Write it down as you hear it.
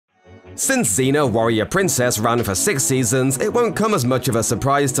Since Xena, Warrior Princess ran for 6 seasons, it won't come as much of a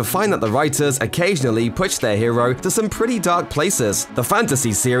surprise to find that the writers occasionally push their hero to some pretty dark places. The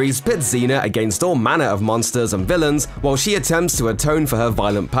fantasy series pits Xena against all manner of monsters and villains while she attempts to atone for her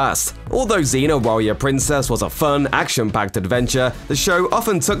violent past. Although Xena, Warrior Princess was a fun, action-packed adventure, the show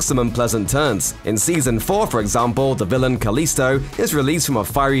often took some unpleasant turns. In Season 4, for example, the villain Callisto is released from a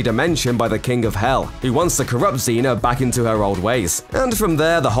fiery dimension by the King of Hell, who wants to corrupt Xena back into her old ways. And from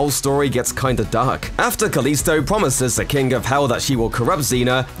there, the whole story gets kinda dark. After Callisto promises the King of Hell that she will corrupt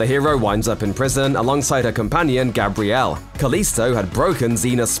Xena, the hero winds up in prison alongside her companion Gabrielle. Callisto had broken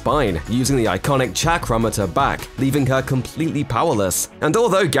Xena's spine, using the iconic chakram at her back, leaving her completely powerless. And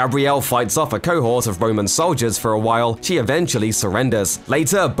although Gabrielle fights off a cohort of Roman soldiers for a while, she eventually surrenders.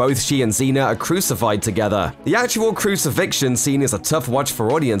 Later, both she and Xena are crucified together. The actual crucifixion scene is a tough watch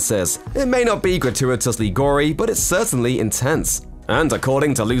for audiences. It may not be gratuitously gory, but it's certainly intense. And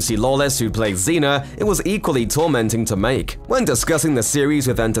according to Lucy Lawless, who plays Xena, it was equally tormenting to make. When discussing the series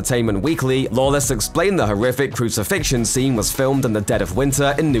with Entertainment Weekly, Lawless explained the horrific crucifixion scene was filmed in the dead of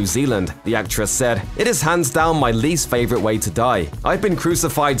winter in New Zealand. The actress said, "It is hands down my least favorite way to die. I've been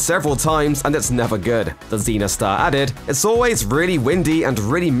crucified several times and it's never good." The Xena star added, "It's always really windy and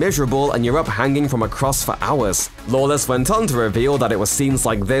really miserable and you're up hanging from a cross for hours." Lawless went on to reveal that it was scenes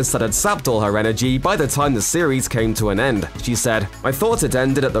like this that had sapped all her energy by the time the series came to an end. She said, "I thought it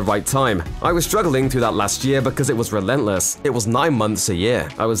ended at the right time. I was struggling through that last year because it was relentless. It was 9 months a year.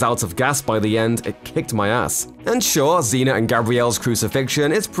 I was out of gas by the end. It kicked my ass." And sure, Xena and Gabrielle's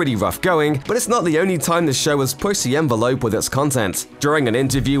crucifixion is pretty rough going, but it's not the only time the show has pushed the envelope with its content. During an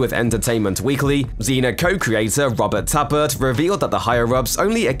interview with Entertainment Weekly, Xena co-creator Robert Tappert revealed that the higher-ups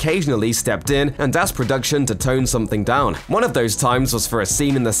only occasionally stepped in and asked production to tone something down. One of those times was for a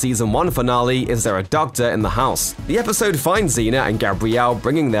scene in the Season 1 finale, Is There a Doctor in the House? The episode finds Xena and Gabrielle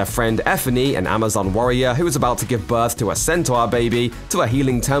bringing their friend Effany, an Amazon warrior who is about to give birth to a centaur baby, to a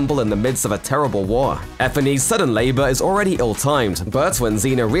healing temple in the midst of a terrible war. Effany's sudden labor is already ill-timed, but when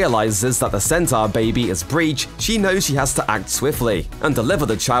Xena realizes that the centaur baby is breech, she knows she has to act swiftly and deliver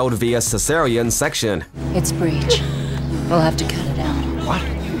the child via cesarean section. It's breech. We'll have to cut it out. What?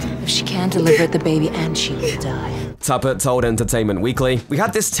 If she can't deliver the baby, and she will die. Tappert told Entertainment Weekly, "We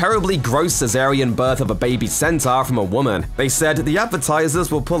had this terribly gross cesarean birth of a baby centaur from a woman. They said the advertisers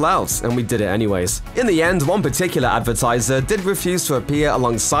will pull out, and we did it anyways." In the end, one particular advertiser did refuse to appear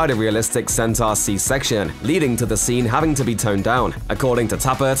alongside a realistic centaur C-section, leading to the scene having to be toned down. According to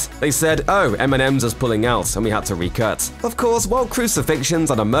Tappert, they said, "Oh, M&M's is pulling out, and we had to recut." Of course, while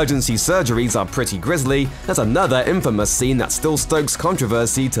crucifixions and emergency surgeries are pretty grisly, there's another infamous scene that still stokes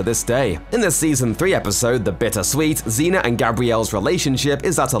controversy to this day. In the Season 3 episode, The Bittersweet, Xena and Gabrielle's relationship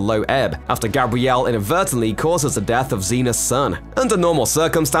is at a low ebb after Gabrielle inadvertently causes the death of Xena's son. Under normal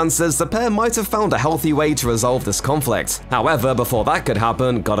circumstances, the pair might have found a healthy way to resolve this conflict. However, before that could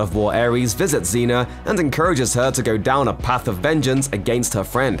happen, God of War Ares visits Xena and encourages her to go down a path of vengeance against her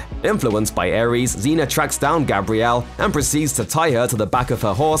friend. Influenced by Ares, Xena tracks down Gabrielle and proceeds to tie her to the back of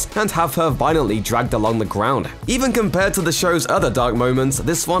her horse and have her violently dragged along the ground. Even compared to the show's other dark moments,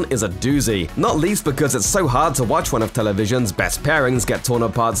 this one is a doozy, not least because it's so hard to watch one of television's best pairings get torn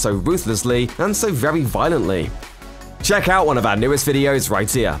apart so ruthlessly and so very violently. Check out one of our newest videos right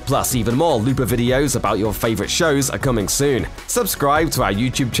here, plus even more Looper videos about your favorite shows are coming soon. Subscribe to our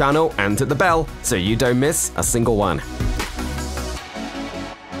YouTube channel and hit the bell so you don't miss a single one.